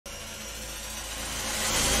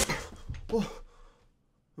Oh,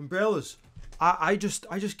 umbrellas. I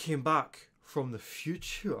just came back from the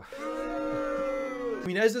future. I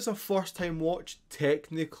mean, is this a first time watch?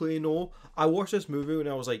 Technically, no. I watched this movie when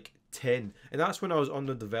I was like 10, and that's when I was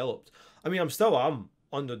underdeveloped. I mean, I'm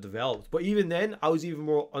underdeveloped, but even then, I was even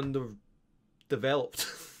more underdeveloped.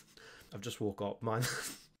 I've just woke up, man.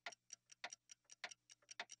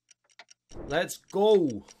 Let's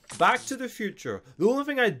go. Back to the Future. The only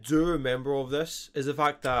thing I do remember of this is the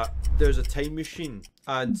fact that there's a time machine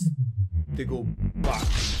and they go back to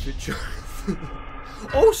the future.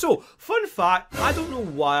 Also, fun fact, I don't know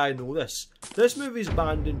why I know this. This movie's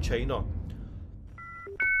banned in China.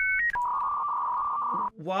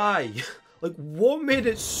 Why? Like, what made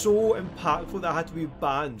it so impactful that it had to be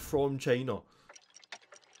banned from China?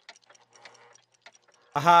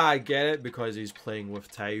 Aha, I get it, because he's playing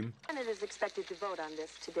with time. And it is expected to vote on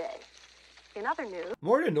this today. In other news, I'm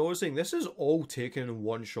already noticing this is all taken in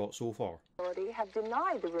one shot so far. have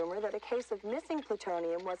denied the rumor that a case of missing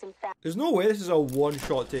plutonium was in fact. There's no way this is a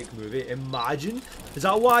one-shot take movie. Imagine. Is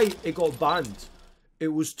that why it got banned? It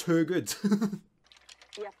was too good. The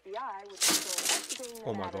FBI was still investigating.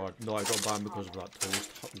 Oh my god, no, I got banned because of that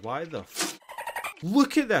toast. Why the f...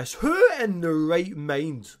 Look at this. Who in the right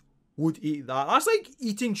mind would eat that? That's like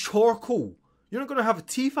eating charcoal. You're not going to have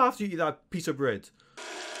teeth after you eat that piece of bread.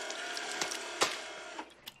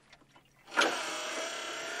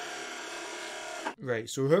 Right,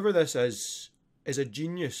 so whoever this is a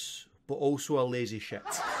genius, but also a lazy shit.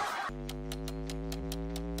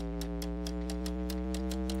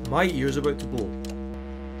 My ear's about to blow.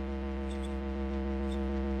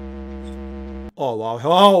 Oh wow,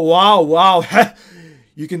 oh wow, wow.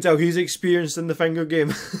 You can tell he's experienced in the finger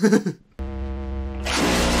game.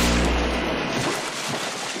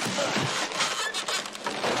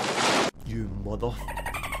 You mother.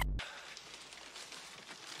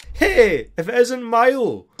 Hey, if it isn't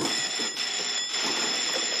Milo.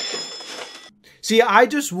 See, I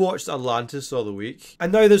just watched Atlantis the other week,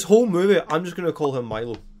 and now this whole movie, I'm just gonna call him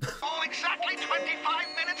Milo. All exactly 25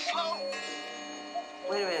 minutes slow.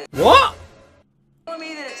 Wait a minute. What? Tell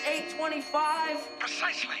me that it's 8:25.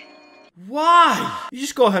 Precisely. Why? You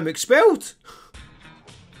just got him expelled.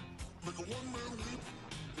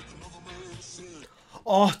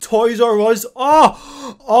 Oh, Toys R Us.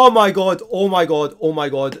 Oh, oh my god, oh my god, oh my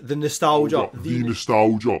god. The nostalgia. The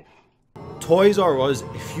nostalgia. Toys R Us,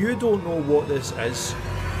 if you don't know what this is,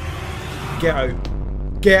 get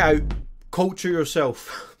out. Get out. Culture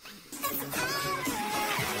yourself.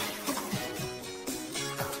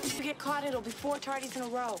 If you get caught, it'll be 4 tardies in a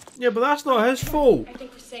row. Yeah, but that's not his fault.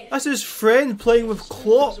 That's his friend playing with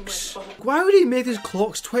clocks. Why would he make his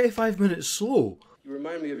clocks 25 minutes slow? You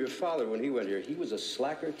remind me of your father when he went here. He was a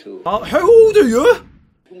slacker too. How old are you?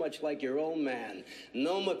 Too much like your old man.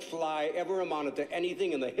 No McFly ever amounted to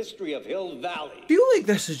anything in the history of Hill Valley. I feel like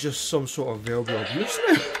this is just some sort of verbal abuse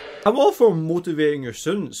now. I'm all for motivating your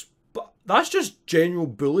students, but that's just general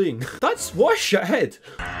bullying. That's what a shithead.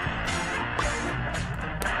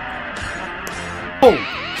 Oh,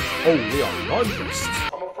 they are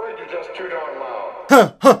non-racist. I'm afraid you're just too darn loud.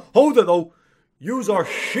 Huh, huh, hold it though. Yous are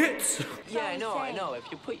shit. Yeah, I know. If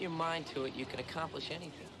you put your mind to it, you can accomplish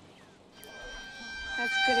anything.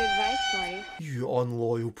 That's good advice for you. You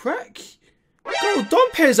unloyal prick. Go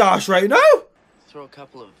dump his ass right now. Throw a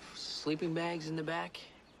couple of sleeping bags in the back.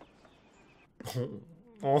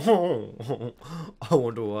 Oh, I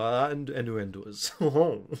wonder what that innuendo is.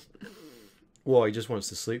 Well, he just wants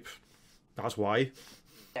to sleep. That's why.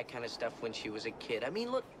 That kind of stuff when she was a kid. I mean,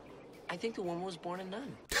 look, I think the woman was born a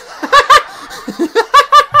nun.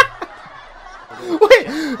 Wait,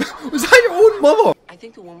 was that your own mother? I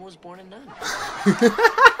think the woman was born a nun.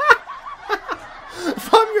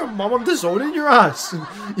 If I'm your mum, I'm disowning your ass.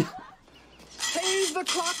 Save the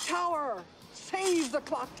clock tower. Save the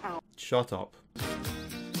clock tower. Shut up.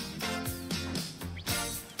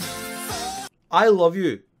 I love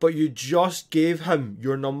you, but you just gave him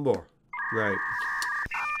your number. Right.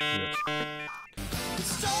 Weird.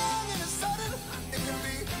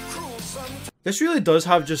 This really does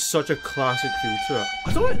have just such a classic feel to it.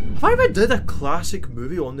 Have I ever did a classic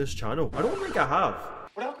movie on this channel? I don't think I have.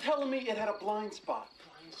 Without telling me it had a blind spot.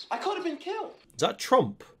 I could have been killed. Is that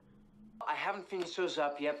Trump? I haven't finished those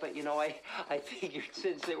up yet, but you know, I figured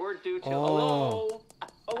since they weren't due till... Oh.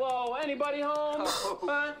 Hello, anybody home?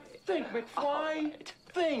 Think, McFly.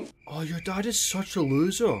 Think. Oh, your dad is such a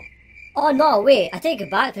loser. Oh no, wait, I take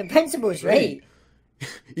it back. The principal's right.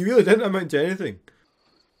 He really didn't amount to anything.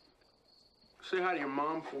 Say hi to your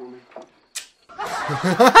mom for me.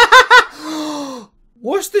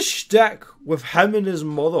 What's the shtick with him and his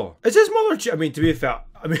mother? Is his mother? I mean, to be fair,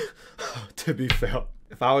 to be fair,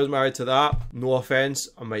 if I was married to that, no offense,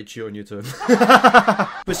 I might cheat on you too.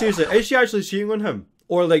 But seriously, is she actually cheating on him?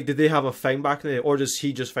 Or like, did they have a thing back in the day? Or does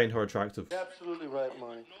he just find her attractive? You're absolutely right,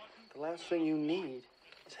 Marty. The last thing you need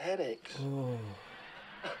is headaches. Oh,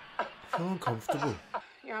 I feel uncomfortable.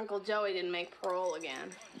 Your Uncle Joey didn't make parole again.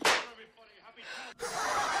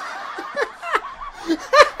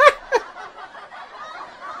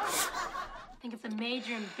 I think it's a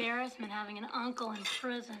major embarrassment having an uncle in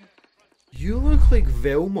prison. You look like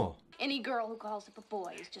Velma. Any girl who calls up a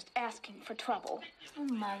boy is just asking for trouble. Oh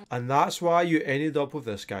my. And that's why you ended up with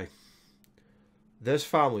this guy. This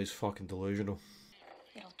family's fucking delusional.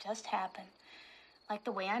 It'll just happen. Like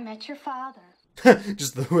the way I met your father.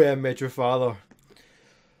 Just the way I met your father.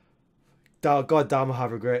 God damn, I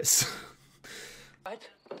have regrets. What?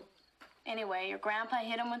 Anyway, your grandpa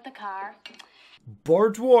hit him with the car.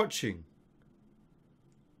 Bird watching?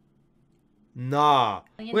 Nah.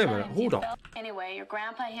 Wait a minute, hold on. Anyway, your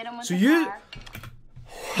grandpa hit him with So the you...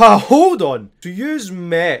 car. Hold on. So yous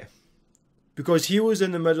met because he was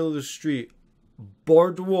in the middle of the street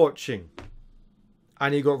bird watching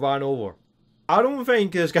and he got ran over. I don't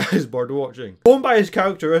think this guy is bird watching. Going by his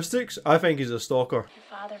characteristics, I think he's a stalker. Your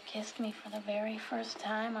father kissed me for the very first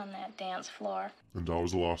time on that dance floor. And that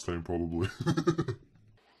was the last time, probably. But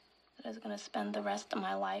I was gonna spend the rest of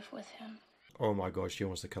my life with him. Oh my god, she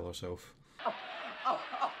wants to kill herself.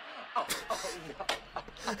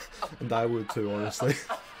 And I would too, honestly.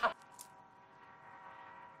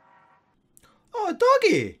 Oh,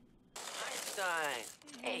 doggy! Einstein.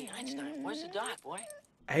 Hey, Einstein, where's the dog, boy?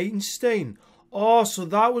 Einstein. Oh, so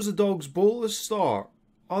that was the dog's boat at the start.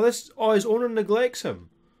 Oh, his owner neglects him.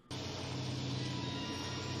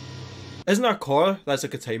 Isn't that a car? That's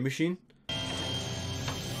like a time machine.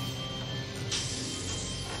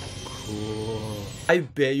 Cool. I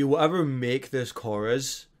bet you whatever make this car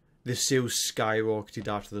is, the sales skyrocketed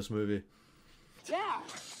after this movie. Yeah.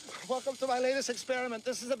 Welcome to my latest experiment.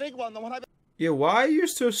 This is a big one. The one I've... Yeah, why are you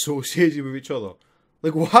so associated with each other?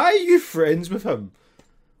 Like, why are you friends with him?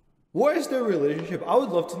 What is their relationship? I would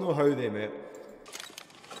love to know how they met.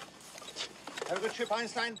 Have a good trip,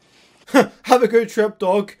 Einstein. Have a good trip,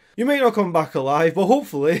 dog. You may not come back alive, but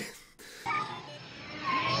hopefully.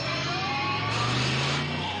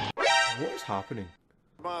 What is happening?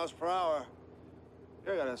 Miles per hour.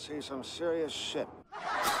 You're gonna see some serious shit.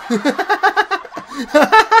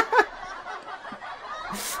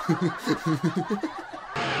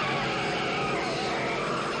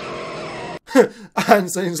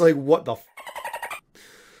 Einstein's like, what the f?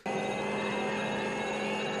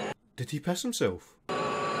 Did he piss himself?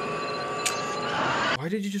 Why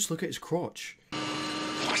did you just look at his crotch?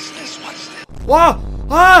 What's this? What's this? What?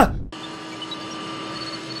 Ah!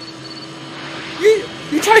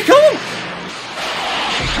 You try to kill him?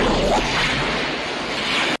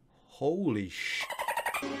 Holy sh!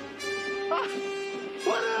 What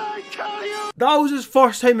did I tell you? That was his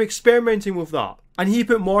first time experimenting with that. And he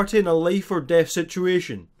put Marty in a life or death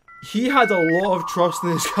situation. He had a lot of trust in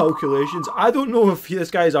his calculations. I don't know if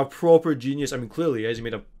this guy is a proper genius. I mean, clearly he is. He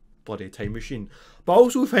made a bloody time machine. But I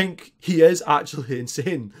also think he is actually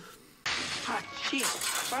insane. Ah,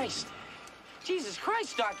 Jesus Christ. Jesus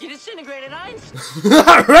Christ, Doc, you disintegrated Einstein.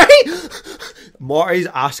 Right? Marty's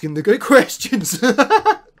asking the good questions.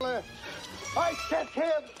 I sent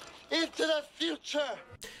him into the future.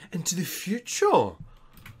 Into the future?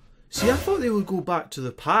 See, I thought they would go back to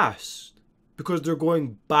the past. Because they're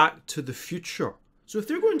going back to the future. So if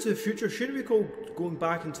they're going to the future, shouldn't we call going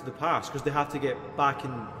back into the past? Because they have to get back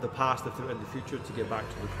in the past if they're in the future to get back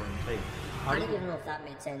to the current time. I don't even know if that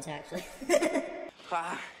made sense, actually.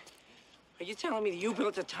 Are you telling me that you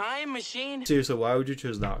built a time machine? Seriously, why would you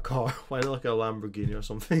choose that car? Why not like a Lamborghini or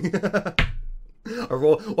something?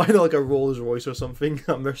 Why not like a Rolls Royce or something?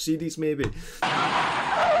 A Mercedes maybe?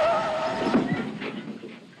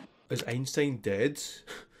 Is Einstein dead?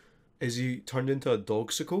 Is he turned into a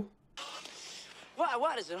dogsicle?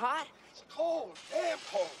 What? Is it hot? It's cold. Damn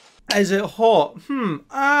cold. Is it hot?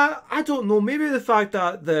 I don't know. Maybe the fact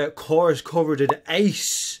that the car is covered in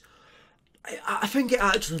ice. I think it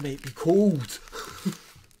actually might be cold.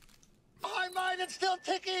 My mind is still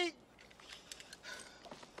ticking.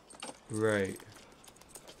 Right.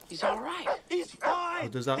 He's all right. He's fine.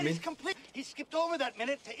 What does that mean? He's complete. He skipped over that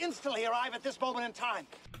minute to instantly arrive at this moment in time.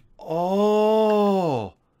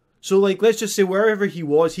 Oh. So, like, let's just say wherever he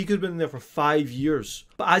was, he could have been there for 5 years.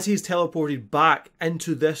 But as he's teleported back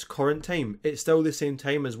into this current time, it's still the same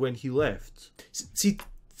time as when he left. See,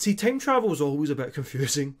 time travel is always a bit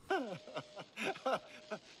confusing.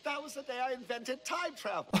 That was was the day I invented time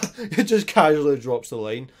travel. It just casually drops the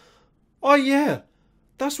line. Oh yeah,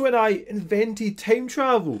 that's when I invented time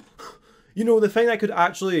travel. You know, the thing that could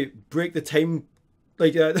actually break the time,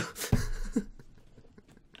 like yeah,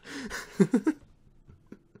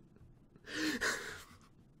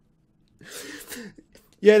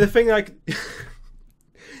 the thing that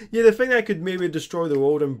yeah, the thing that could maybe destroy the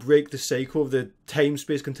world and break the cycle of the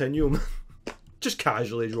time-space continuum. Just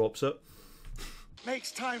casually drops it.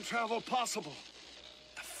 Makes time travel possible.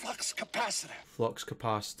 The flux capacitor. Flux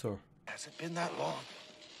capacitor. Has it been that long?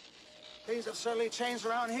 Things have certainly changed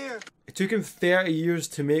around here. It took him 30 years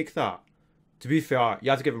to make that. To be fair, you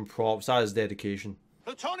have to give him props. That is dedication.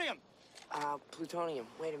 Plutonium! Plutonium.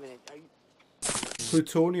 Wait a minute. Are you...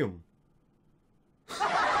 Plutonium.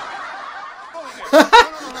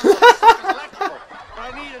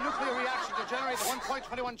 I need a nuclear reaction to generate the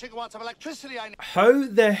 1.21 gigawatts of electricity I need. How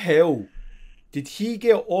the hell did he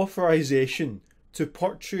get authorization to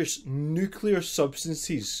purchase nuclear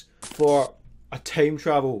substances for a time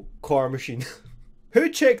travel car machine? Who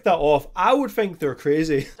checked that off? I would think they're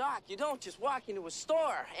crazy. Doc, you don't just walk into a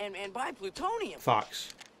store and buy plutonium.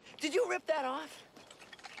 Facts. Did you rip that off?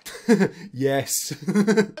 Yes.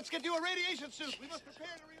 Let's get you a radiation suit. We must prepare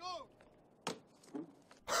to reload.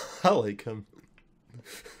 I like him.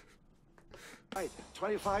 Right,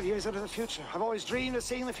 25 years into the future. I've always dreamed of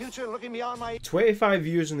seeing the future, looking beyond my... 25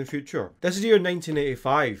 years in the future. This is the year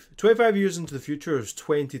 1985. 25 years into the future is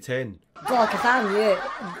 2010. Doc, if I'm you,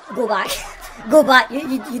 go back. Go back.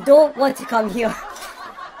 You don't want to come here.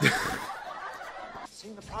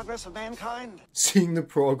 Seeing the progress of mankind. Seeing the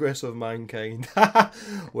progress of mankind.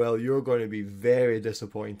 Well, you're going to be very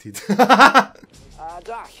disappointed.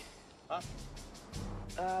 Doc. Huh?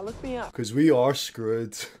 Look me up. Because we are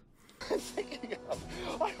screwed. Thinking of,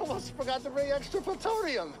 I almost forgot to bring extra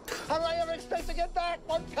plutonium. How do I ever expect to get back?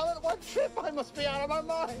 One pellet, one trip. I must be out of my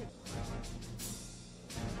mind.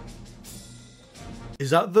 Is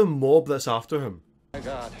that the mob that's after him? My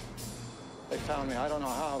God. They found me. I don't know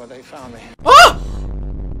how, but they found me. Ah!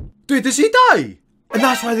 Dude, does he die? And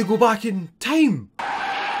that's why they go back in time.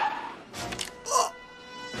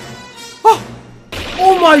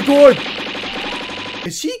 Oh my God!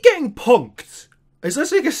 Is he getting punked? Is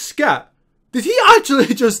this like a skit? Did he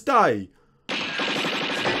actually just die?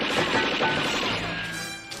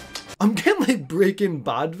 I'm getting like Breaking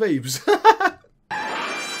Bad vibes.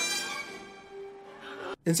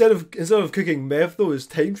 Instead of cooking meth though, it's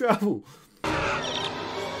time travel.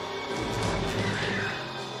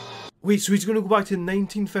 Wait, so he's gonna go back to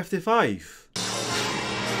 1955?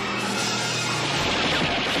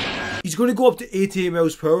 He's gonna go up to 88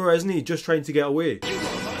 miles per hour, isn't he? Just trying to get away.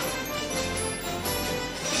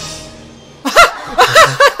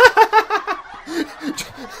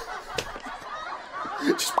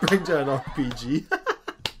 Just brings out an RPG.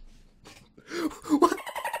 What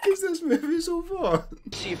is this movie so far?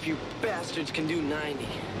 See if you bastards can do 90.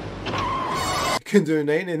 Can do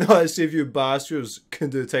 90? No, let's see if you bastards can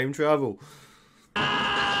do time travel.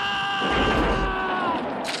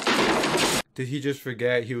 Did he just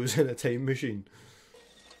forget he was in a time machine?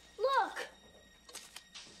 Look!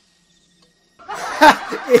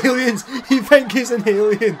 Aliens! He thinks he's an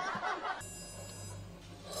alien!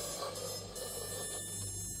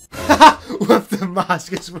 With the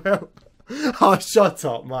mask as well. Oh, shut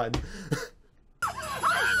up, man.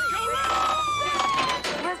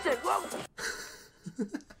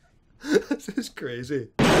 This is crazy.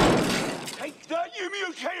 Take that, you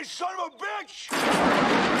mutated son of a bitch!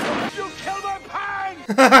 You killed my pan!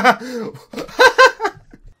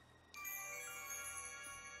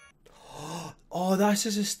 Oh, that's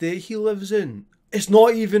his estate he lives in. It's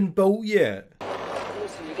not even built yet.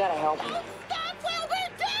 Listen, you gotta help me.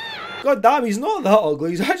 God damn, he's not that ugly.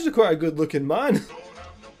 He's actually quite a good looking man.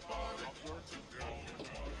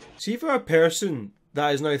 See, for a person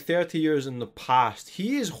that is now 30 years in the past,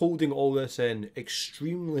 he is holding all this in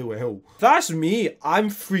extremely well. If that's me, I'm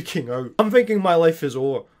freaking out. I'm thinking my life is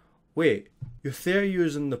over. Wait, you're 30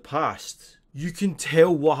 years in the past. You can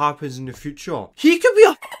tell what happens in the future. He could be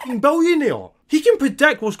a fucking billionaire. He can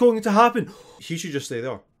predict what's going to happen. He should just stay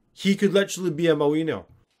there. He could literally be a millionaire.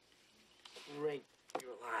 Great,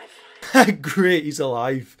 you're alive. Great, he's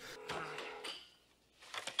alive.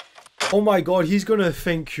 Oh my God, he's gonna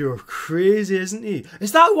think you're crazy, isn't he?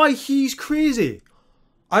 Is that why he's crazy?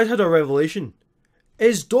 I had a revelation.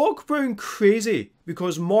 Is Doc Brown crazy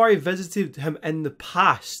because Maury visited him in the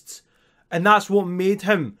past and that's what made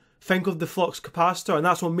him think of the flux capacitor and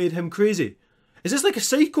that's what made him crazy? Is this like a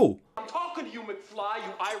cycle? I'm talking to you, McFly,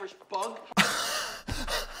 you Irish bug.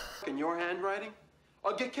 In your handwriting,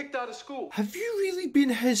 I'll get kicked out of school. Have you really been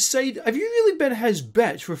his side? Have you really been his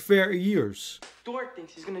bitch for 30 years? Dork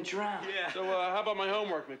thinks he's gonna drown. Yeah. So, how about my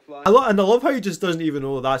homework, McFly? And I love how he just doesn't even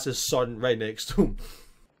know that's his son right next to him.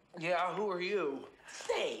 Yeah, who are you?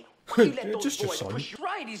 Say, why you let those Just your boys son. push you?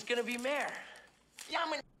 Right, he's gonna be mayor. Yeah,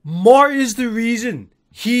 Marty is the reason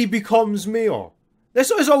he becomes mayor. This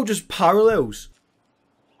is all just parallels.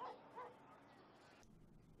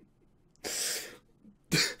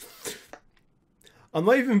 I'm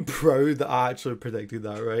not even proud that I actually predicted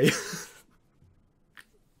that right.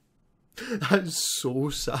 That's so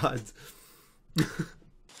sad.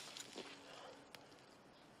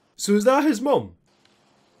 So is that his mum?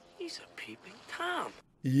 He's a peeping Tom.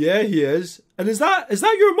 Yeah, he is. And is that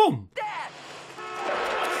your mum? Dad!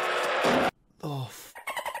 Oh,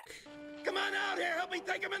 fuck. Come on out here, help me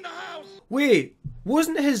take him in the house. Wait,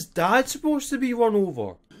 wasn't his dad supposed to be run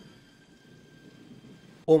over?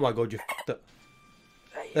 Oh my god, you f***ed it.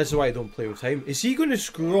 That's why I don't play with time. Is he gonna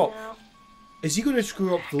screw up? Is he gonna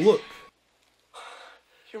screw up the loop?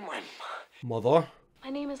 You're my Mother?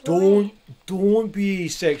 My name is Lorraine. Don't be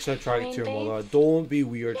sexually attracted to your Lorraine mother. Don't be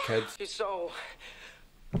weird, kid. So...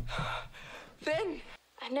 Then...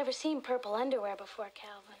 I've never seen purple underwear before,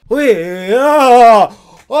 Calvin. Wait,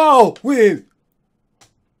 wait.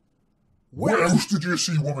 What else did you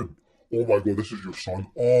see, woman? Oh my god, this is your son.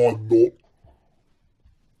 Oh no.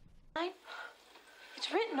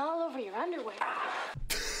 It's written all over your underwear.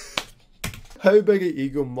 How big an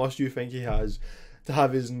ego must you think he has to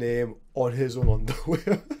have his name on his own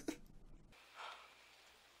underwear?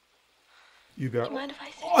 You better. Do you mind if I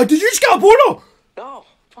say? Oh, did you just get a boner? No,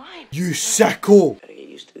 fine. You sicko! Gotta get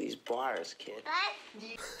used to these bars, kid.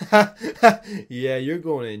 Yeah, you're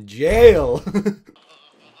going in jail.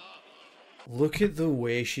 Look at the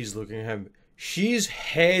way she's looking at him. She's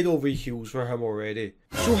head over heels for him already.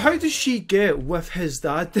 So how does she get with his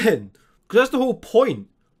dad then? Because that's the whole point.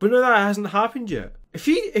 But no, that hasn't happened yet.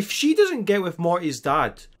 If she doesn't get with Marty's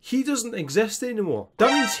dad, he doesn't exist anymore.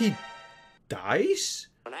 That means he dies?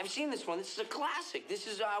 And I've seen this one. This is a classic. This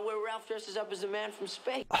is where Ralph dresses up as a man from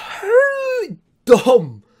space. How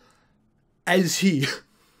dumb is he?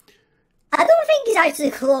 I don't think he's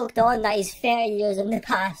actually cloaked on that he's 30 years in the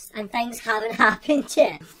past and things haven't happened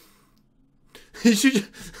yet. He should just...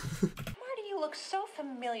 Marty, you look so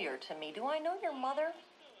familiar to me. Do I know your mother?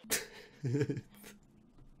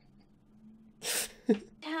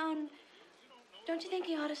 Town, don't you think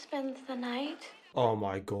he ought to spend the night? Oh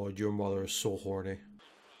my god, your mother is so horny.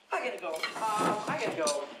 I gotta go. I gotta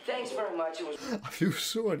go. Thanks very much. It was... I feel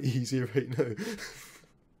so uneasy right now.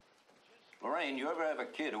 Lorraine, you ever have a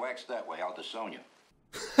kid who acts that way, I'll disown you.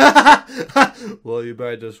 Well, you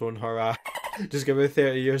better disown her. Just give her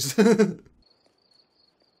 30 years.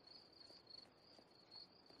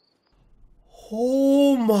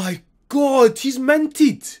 Oh my god, he's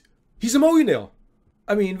minted. He's a millionaire.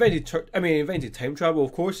 I mean, invented time travel.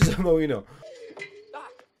 Of course, he's a millionaire.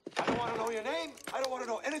 I don't want to know your name. I don't want to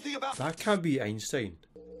know anything about. That can't be Einstein.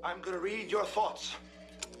 I'm gonna read your thoughts.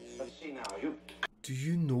 Let's see now. You. Do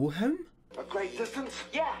you know him? A great distance.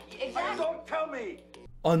 Yeah, exactly. Don't tell me.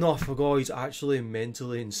 Oh no, I forgot. He's actually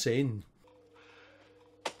mentally insane.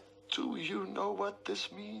 Do you know what this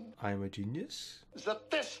means? I'm a genius. Is that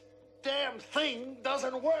this damn thing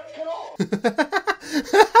doesn't work at all?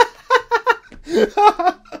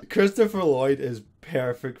 Christopher Lloyd is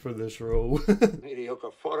perfect for this role.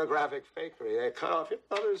 Mediocre photographic fakery. They cut off your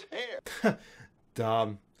mother's hair.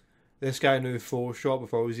 Damn. This guy knew Photoshop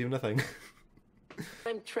before it was even a thing.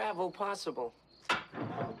 Time travel possible.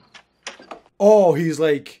 Oh, he's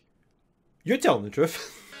like, you're telling the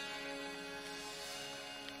truth.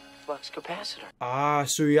 Flux capacitor. Ah,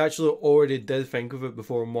 so he actually already did think of it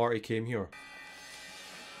before Marty came here.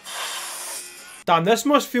 Damn, this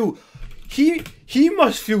must feel... He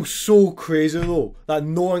must feel so crazy though, that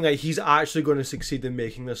knowing that he's actually going to succeed in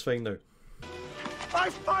making this thing now. I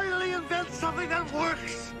finally invent something that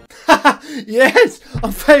works! Yes!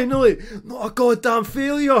 I'm finally not a goddamn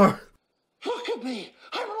failure! Look at me!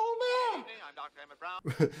 I'm an old man! Hey, I'm Dr. Emmett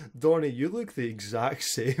Brown. Donnie, you look the exact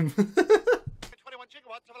same. 21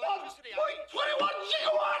 gigawatts of electricity. 1.21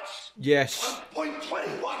 gigawatts! Yes.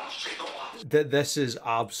 1.21 gigawatts! This is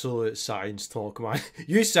absolute science talk, man.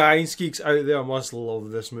 You science geeks out there must love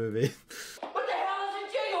this movie. What the hell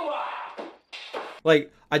is a gigawatt?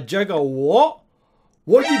 Like, a giga what?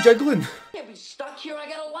 What are you jiggling? Can't be stuck here. I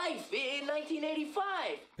got a life in 1985.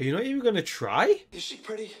 Are you not even gonna try? Is she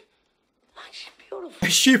pretty? Oh, she's beautiful.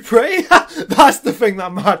 Is she pretty? That's the thing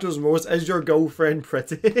that matters most. Is your girlfriend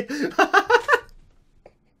pretty? This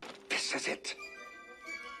is it.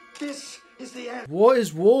 This is the end. What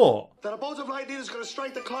is what? That a bolt of lightning is going to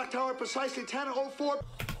strike the clock tower at precisely 10:04.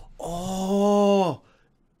 Oh,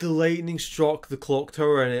 the lightning struck the clock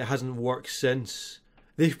tower and it hasn't worked since.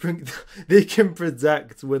 They can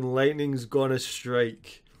predict when lightning's gonna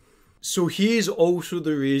strike. So he's also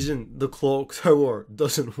the reason the clock tower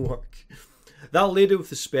doesn't work. That lady with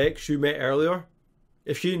the specs you met earlier,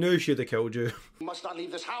 if she knew, she'd have killed you. You must not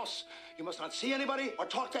leave this house. You must not see anybody or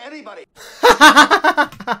talk to anybody.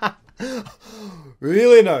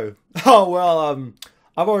 Really now? Oh well,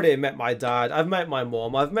 I've already met my dad, I've met my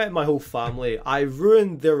mom, I've met my whole family. I've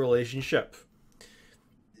ruined their relationship.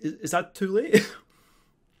 Is that too late?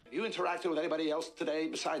 Have you interacted with anybody else today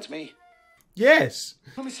besides me? Yes.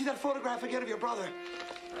 Let me see that photograph again of your brother.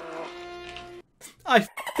 I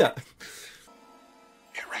f***ed it.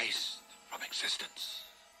 Erased from existence.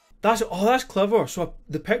 That's clever. So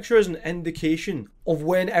the picture is an indication of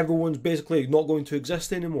when everyone's basically not going to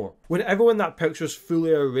exist anymore. When everyone in that picture is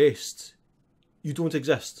fully erased, you don't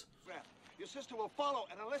exist. Your sister will follow,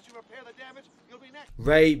 and unless you repair the damage, you'll be next.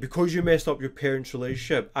 Right, because you messed up your parents'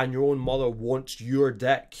 relationship and your own mother wants your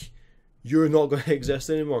dick, you're not going to exist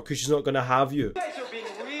anymore because she's not going to have you. You guys are being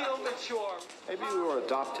real mature. Maybe you were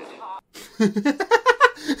adopted.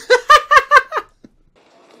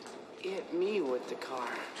 Hit me with the car.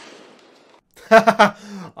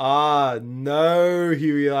 Ah, no,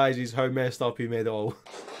 he realizes how messed up he made it all.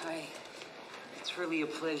 Hi. It's really a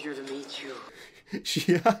pleasure to meet you.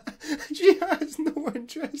 She has no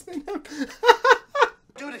interest in him.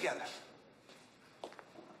 Do together.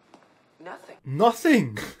 Nothing.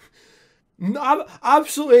 Nothing. No,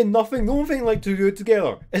 absolutely nothing. The only thing like to do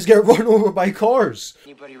together is get run over by cars.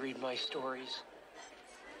 Anybody read my stories?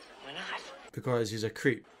 Why not? Because he's a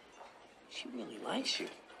creep. She really likes you.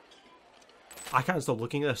 I can't stop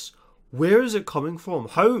looking at this. Where is it coming from?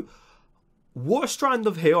 What strand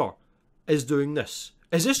of hair is doing this?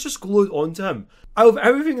 Is this just glued onto him? Out of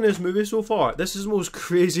everything in this movie so far, this is the most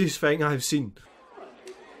craziest thing I've seen.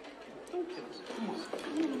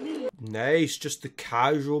 Nice, just the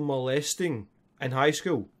casual molesting in high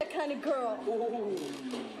school. That kind of girl. Oh,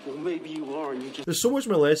 well, maybe you are, and you just... There's so much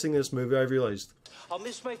molesting in this movie, I've realised. I'll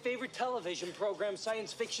miss my favorite television program,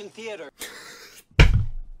 Science Fiction Theater.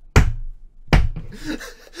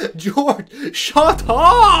 George, shut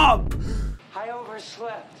up! I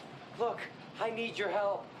overslept. Look, I need your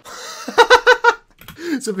help.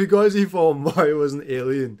 So because he thought Mario was an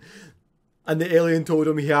alien, and the alien told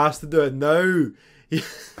him he has to do it now,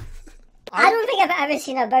 I don't think I've ever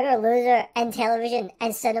seen a bigger loser in television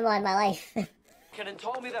and cinema in my life. And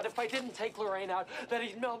told me that if I didn't take Lorraine out, that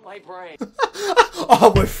he'd melt my brain.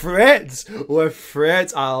 Oh, with threats! With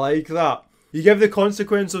threats, I like that. You give the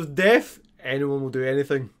consequence of death, anyone will do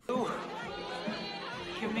anything. Ooh.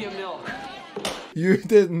 Give me a milk. You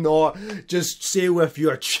did not just say with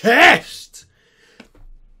your chest!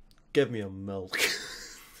 Give me a milk.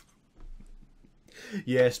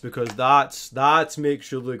 Yes, because that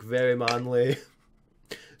makes you look very manly.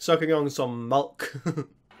 Sucking on some milk. Wait a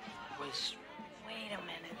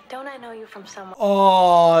minute. Don't I know you from somewhere?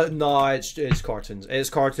 Oh, no, it's cartoons. It's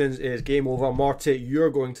cartoons. It's game over. Marty, you're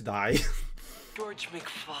going to die. George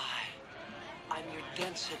McFly. I'm your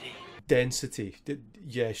density. Density.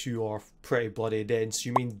 Yes, you are pretty bloody dense.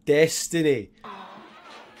 You mean destiny.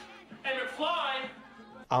 Hey, McFly!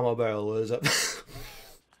 I'm about to lose it.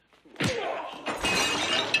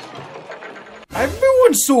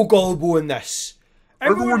 Everyone's so gullible in this.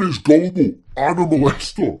 Everyone is gullible and a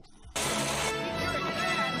molester.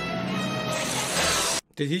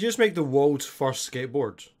 Did he just make the world's first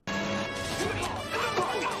skateboard?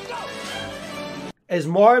 Is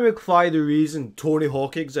Marty McFly the reason Tony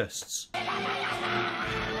Hawk exists?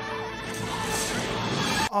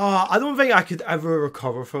 I don't think I could ever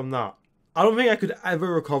recover from that. I don't think I could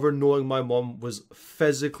ever recover knowing my mum was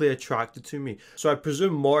physically attracted to me. So I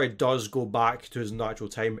presume Marty does go back to his natural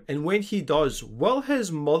time. And when he does, will his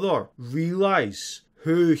mother realise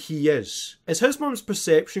who he is? Is his mum's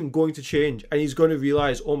perception going to change? And he's going to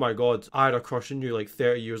realise, oh my god, I had a crush on you like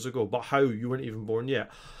 30 years ago. But how? You weren't even born yet.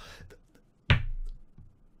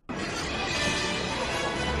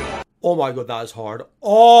 Oh my god, that is hard.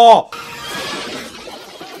 Oh!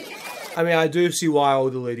 I mean, I do see why all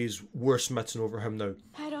the ladies were smitten over him now.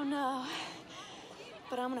 I don't know.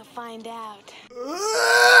 But I'm gonna find out.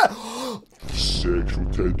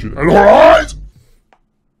 Sexual tension and alright!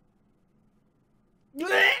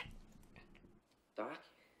 Doc?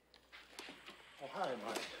 Oh, hi,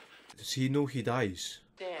 Mike. Does he know he dies?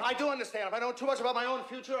 Dan, I do understand. If I know too much about my own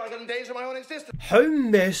future, I can endanger my own existence. How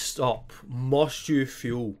messed up must you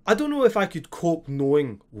feel? I don't know if I could cope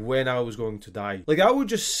knowing when I was going to die. Like, that would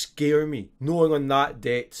just scare me, knowing on that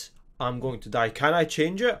date I'm going to die. Can I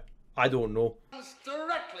change it? I don't know.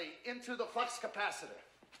 Directly into the flux capacitor.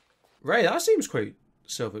 Right, that seems quite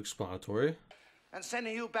self-explanatory. And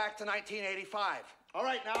sending you back to 1985. All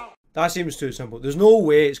right, now. That seems too simple. There's no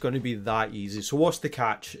way it's going to be that easy. So what's the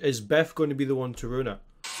catch? Is Biff going to be the one to ruin it?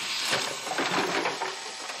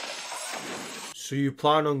 So you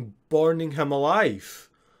plan on burning him alive?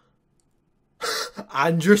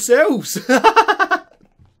 And yourselves? I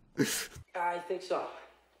think so.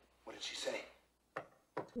 What did she say?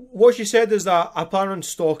 What she said is that I plan on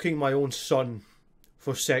stalking my own son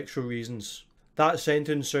for sexual reasons. That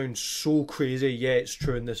sentence sounds so crazy, yet it's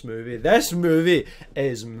true in this movie. This movie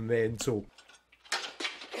is mental.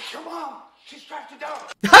 It's your mom. She's tracked you down.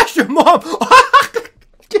 That's your mom.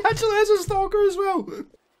 Actually, that's a stalker as well.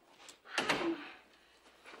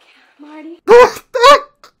 Marty.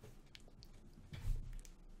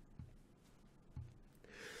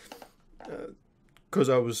 Because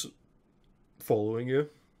I was following you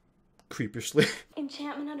creepishly.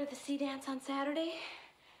 Enchantment Under the Sea dance on Saturday?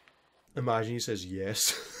 Imagine he says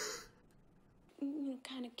yes.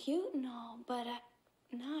 Kind of cute and all, but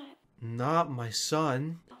not. Not my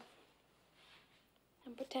son.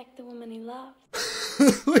 And protect the woman he loves.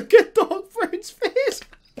 Look at Doc Brown's face.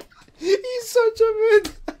 He's such a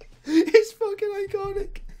man. He's fucking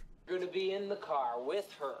iconic. You're gonna be in the car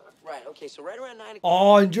with her. Right, okay, so right around 9 o'clock.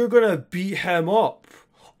 Oh, and you're gonna beat him up.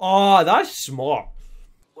 Oh, that's smart.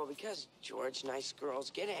 Well, because, George, nice girls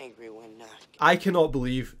get angry when... I cannot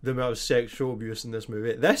believe the amount of sexual abuse in this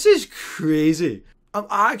movie. This is crazy. I'm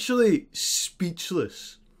actually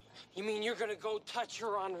speechless. You mean you're gonna go touch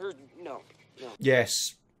her on her... No.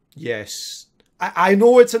 Yes. Yes. I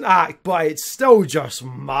know it's an act, but it's still just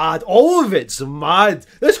mad. All of it's mad.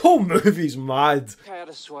 This whole movie's mad. I ought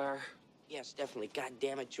to swear. Yes, definitely. God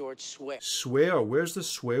damn it, George, swear. Swear? Where's the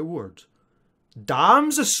swear word?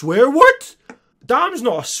 Damn's a swear word? Damn's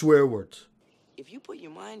not a swear word. If you put your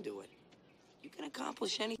mind to it, you can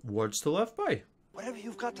accomplish anything. Words to live by. Whatever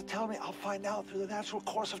you've got to tell me, I'll find out through the natural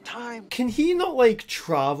course of time. Can he not, like,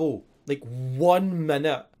 travel, like, 1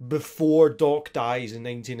 minute before Doc dies in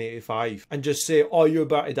 1985 and just say, oh, you're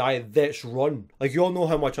about to die, let's run? Like, you all know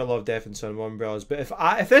how much I love Death and Cinema Umbrellas, but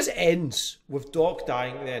if this ends with Doc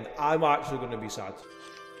dying, then I'm actually going to be sad.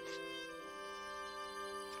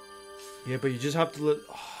 Yeah, but you just have to let...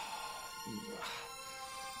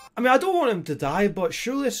 I mean, I don't want him to die, but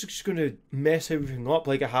surely it's just going to mess everything up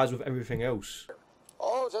like it has with everything else.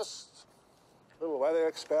 Oh, just a little weather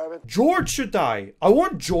experiment. George should die. I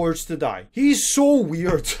want George to die. He's so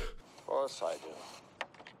weird. Of course I do.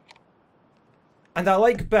 And I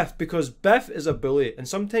like Biff because Biff is a bully, and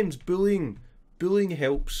sometimes bullying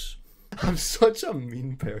helps. I'm such a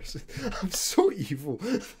mean person. I'm so evil.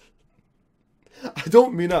 I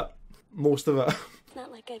don't mean it. Most of it. It's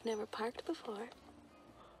not like I've never parked before.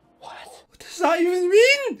 What does that even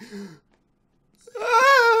mean?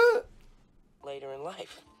 Ah! Later in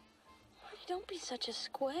life. Marty, don't be such a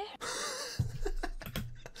square.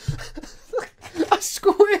 A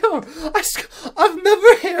square! I've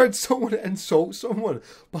never heard someone insult someone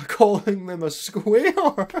by calling them a square.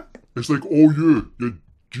 It's like, oh you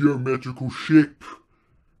geometrical shape.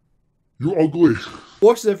 You're ugly.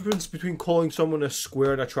 What's the difference between calling someone a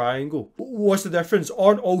square and a triangle? What's the difference?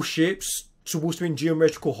 Aren't all shapes supposed to be in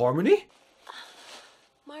geometrical harmony?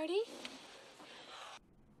 Marty?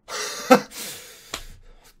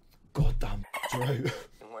 Goddamn, right.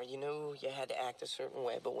 Where you knew you had to act a certain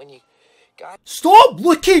way, but when you got... Stop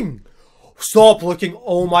looking! Stop looking!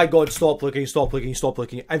 Oh my god, stop looking, stop looking, stop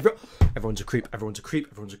looking. Everyone's a creep, everyone's a creep,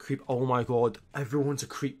 everyone's a creep. Oh my god, everyone's a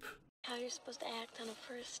creep. How you're supposed to act on a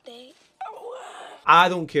first date? I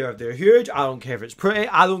don't care if they're huge, I don't care if it's pretty,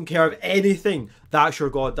 I don't care if anything. That's your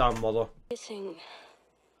goddamn mother. Kissing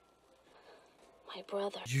my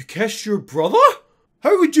brother. You kissed your brother?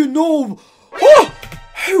 How would you know? Oh!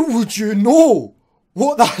 How would you know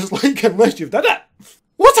what that's like unless you've done it?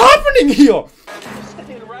 What's happening here?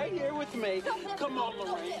 Staying right here with me. Come on,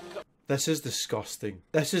 Lorraine. This is disgusting.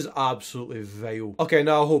 This is absolutely vile. Okay,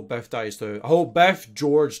 now I hope Biff dies too. I hope Biff,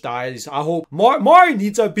 George dies. I hope... Marty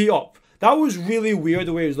needs a beat up. That was really weird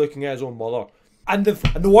the way he was looking at his own mother. And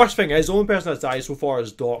the worst thing is, the only person that's died so far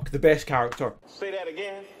is Doc, the best character. Say that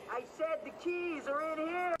again. I said the keys are in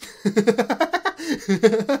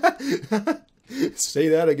here. Say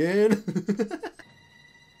that again.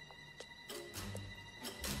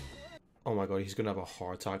 Oh my god, he's gonna have a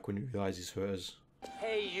heart attack when he realizes who it is.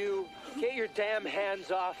 Hey, you. In Get your damn hands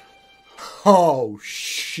off. Oh,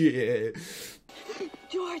 shit.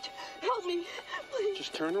 George, help me, please.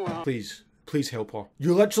 Just turn around. Please, please help her.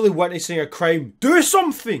 You're literally witnessing a crime. Do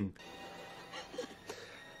something!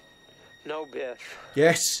 No, Biff.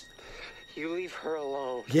 Yes. You leave her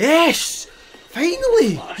alone. Yes!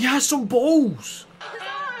 Finally! He has some balls!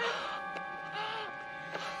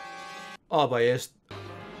 Oh, but yes.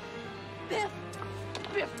 Biff.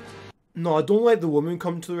 Biff. No, I don't let the woman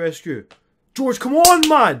come to the rescue. George, come on,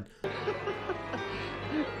 man!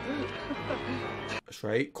 That's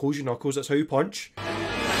right. Close your knuckles. That's how you punch.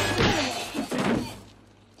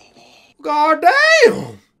 God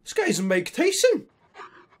damn! This guy's Mike Tyson.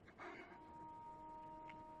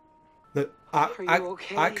 Look,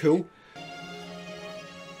 act cool.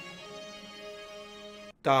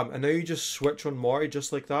 Damn, and now you just switch on Marty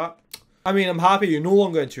just like that? I mean, I'm happy you're no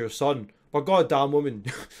longer into your son, but goddamn woman.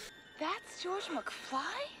 That's George McFly?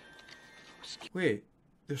 Wait,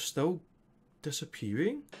 they're still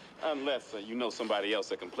disappearing? Unless you know somebody else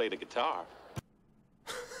that can play the guitar.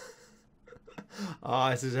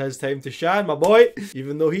 Ah, this is his time to shine, my boy.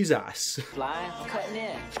 Even though he's ass. Fly, cutting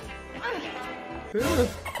in. Who the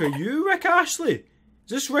f*** are you, Rick Ashley? Is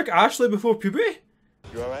this Rick Ashley before puberty?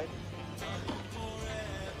 You alright?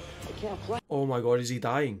 I can't play. Oh my god, is he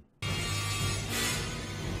dying?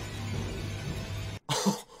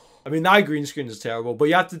 I mean, that green screen is terrible, but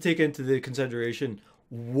you have to take into the consideration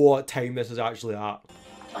what time this is actually at.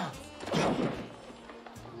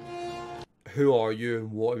 Who are you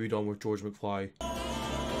and what have you done with George McFly?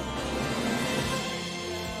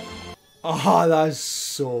 Ah, that's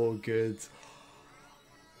so good.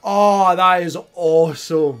 Oh, that is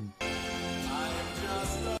awesome.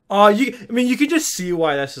 Oh, I mean, you can just see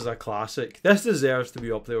why this is a classic. This deserves to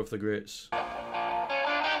be up there with the greats.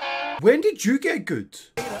 When did you get good?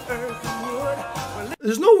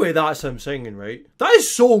 There's no way that's him singing, right? That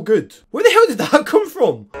is so good. Where the hell did that come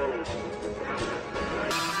from?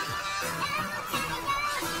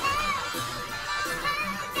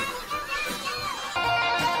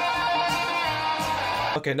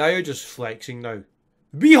 Okay, now you're just flexing now.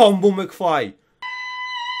 Be humble, McFly.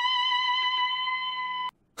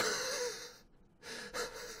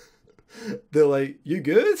 They're like, you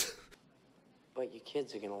good? But your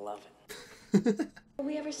kids are gonna love it. Will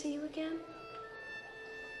we ever see you again?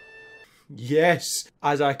 Yes,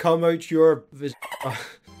 as I come out your...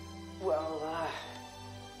 Well,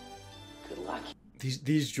 good luck.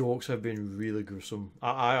 These jokes have been really gruesome.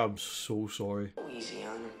 I am so sorry. Easy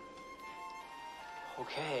on him.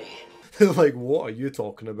 Okay. They're like, what are you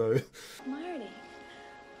talking about? Marty.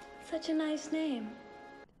 Such a nice name.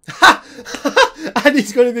 And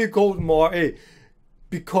he's going to be called Marty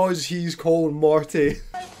because he's called Marty.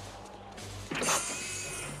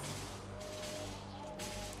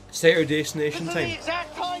 Set your destination time.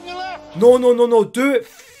 No, no, no, no. Do it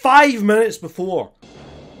 5 minutes before.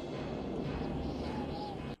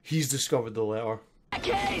 He's discovered the letter.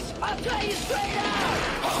 Case, I'll tell you straight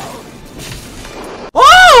out.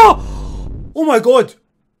 Oh! Oh my god!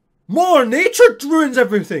 Mother Nature ruins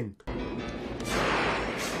everything!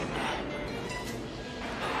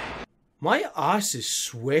 My ass is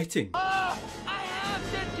sweating. I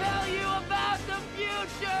have to tell you about the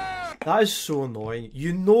future! That is so annoying.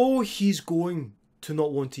 You know he's going to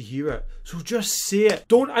not want to hear it. So just say it.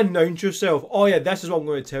 Don't announce yourself. Oh yeah, this is what I'm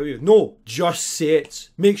going to tell you. No, just say it.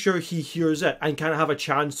 Make sure he hears it and can't have a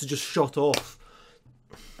chance to just shut off.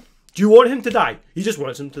 Do you want him to die? He just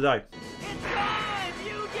wants him to die. It's time!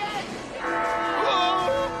 You get...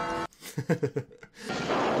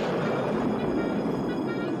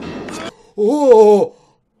 Oh!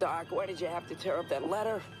 Doc, why did you have to tear up that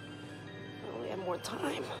letter? I only had more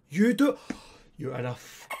time. You do... You're in a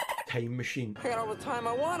time machine. I got all the time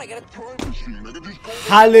I want. I got a time machine.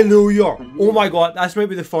 Hallelujah! Oh my god, that's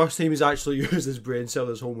maybe the first time he's actually used his brain cell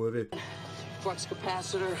this whole movie. Flux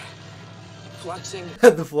capacitor. Fluxing.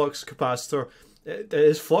 The flux capacitor. It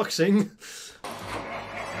is fluxing.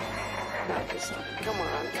 Come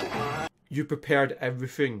on, come on. You prepared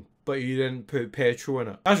everything, but you didn't put petrol in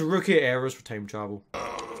it. That's rookie errors for time travel.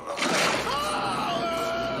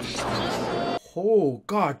 Oh,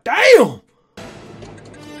 god damn!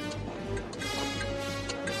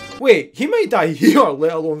 Wait, he might die here,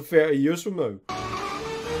 let alone 30 years from now.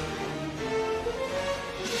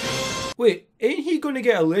 Wait, ain't he gonna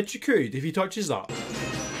get electrocuted if he touches that?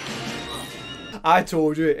 I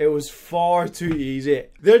told you, it was far too easy.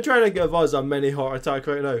 They're trying to give us a mini heart attack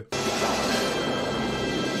right now.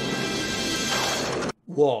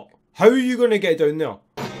 What? How are you gonna get down there?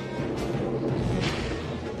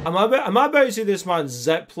 Am I about to see this man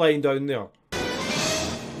zip line down there?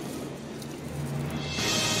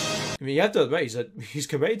 I mean, you have to admit, he's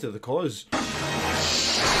committed to the cause.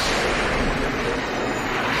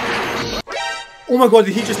 Oh my god,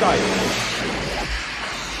 did he just die?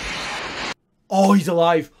 Oh, he's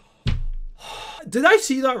alive. Did I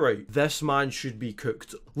see that right? This man should be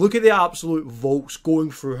cooked. Look at the absolute volts going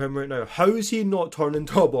through him right now. How is he not turned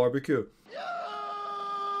into a barbecue?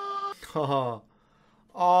 Haha.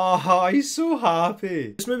 Ah, he's so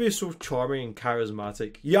happy. This movie is so charming and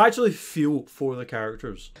charismatic. You actually feel for the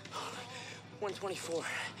characters. 124.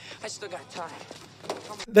 I still got time.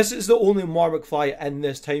 This is the only Mark McFly in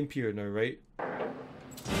this time period now, right?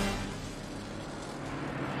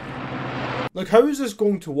 Like, how is this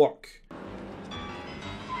going to work?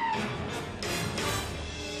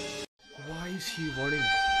 Why is he running?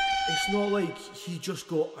 It's not like he just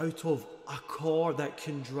got out of a car that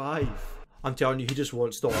can drive. I'm telling you, he just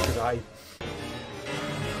wants Doc to die.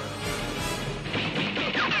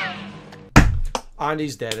 And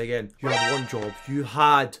he's dead again. You had one job. You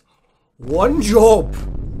had one job!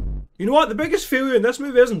 You know what? The biggest failure in this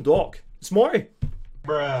movie isn't Doc. It's Marty.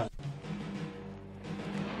 Bruh.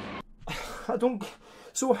 I don't...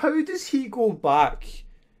 So how does he go back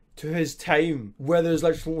to his time where there's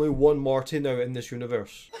literally only one Marty now in this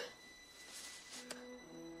universe?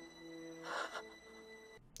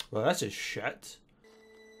 Well, that's just shit.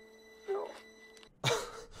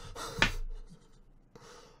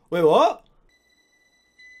 Wait, what?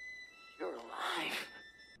 You're alive.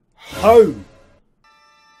 How?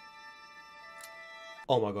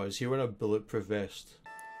 Oh my god, is he wearing a bulletproof vest?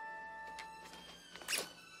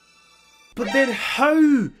 But then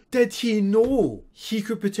how did he know he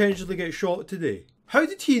could potentially get shot today? How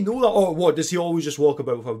did he know that? Or what, does he always just walk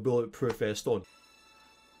about with a bulletproof vest on?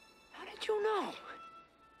 How did you know?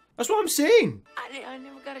 That's what I'm saying. I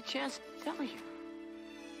never got a chance to tell you.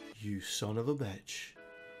 You son of a bitch.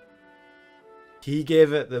 He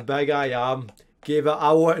gave it the big I am. Gave it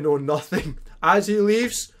I want to know nothing. As he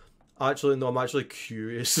leaves, actually no, I'm actually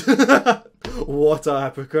curious. What a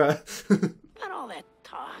hypocrite. Not all that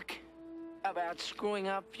talk about screwing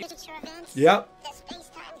up your Future events? Yep. The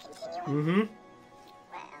space-time continuum? Mm-hmm.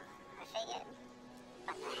 Well,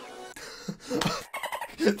 I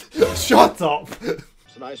figured. Shut up.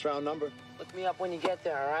 It's a nice round number. Look me up when you get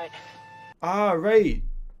there, alright? Ah, right.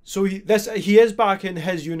 So he is back in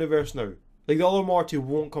his universe now. Like, the other Marty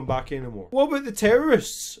won't come back anymore. What about the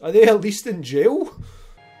terrorists? Are they at least in jail?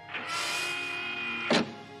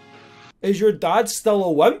 Is your dad still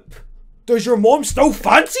a wimp? Does your mom still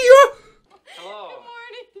fancy you? Hello.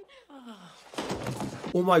 Good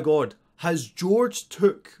morning. Oh my god. Has George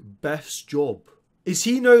took Biff's job? Is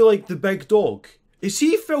he now like the big dog? Is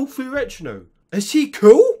he filthy rich now? Is he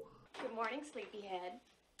cool? Good morning, sleepyhead.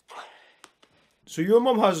 So your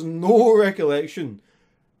mum has no recollection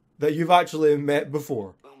that you've actually met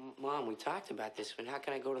before? Well, Mom, we talked about this, but how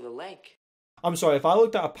can I go to the lake? I'm sorry, if I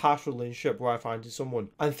looked at a past relationship where I fancy someone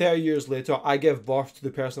and 30 years later I give birth to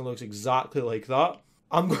the person that looks exactly like that,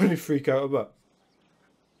 I'm going to freak out a bit.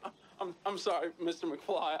 I'm sorry, Mr.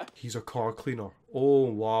 McFly. He's a car cleaner. Oh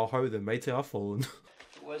wow, how the mighty have fallen.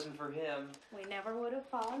 If it wasn't for him. We never would have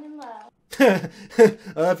fallen in love.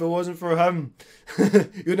 If it wasn't for him,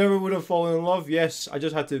 you never would have fallen in love. Yes, I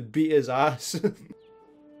just had to beat his ass.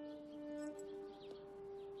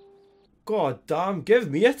 God damn, give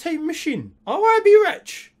me a time machine. I want to be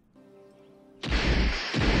rich.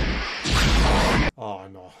 Oh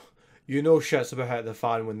no. You know shit's about to hit the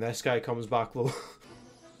fan when this guy comes back though.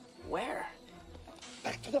 Where?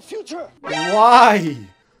 Back to the future. Why?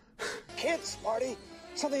 Kids, Marty.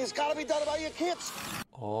 Something has got to be done about your kids.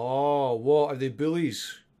 Oh, what? Are they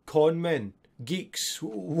bullies? Con men? Geeks?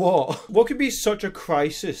 What? What could be such a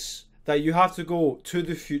crisis that you have to go to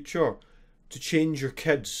the future to change your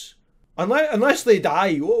kids? Unless they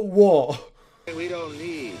die, what? We don't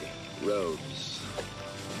need roads.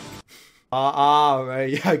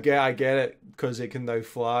 Right, I get it, because it can now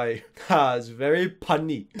fly. It's very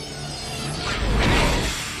punny.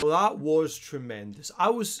 Well, that was tremendous. I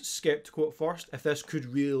was skeptical at first if this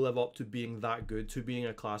could really live up to being that good, to being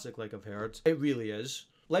a classic like I've heard. It really is.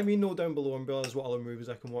 Let me know down below, umbrellas, what other movies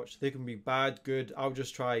I can watch. They can be bad, good. I'll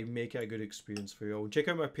just try and make it a good experience for you all. Check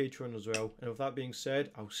out my Patreon as well. And with that being said,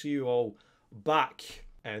 I'll see you all back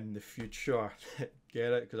in the future.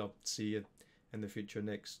 Get it? Because I'll see you in the future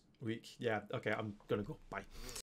next week. Yeah, okay, I'm gonna go. Bye.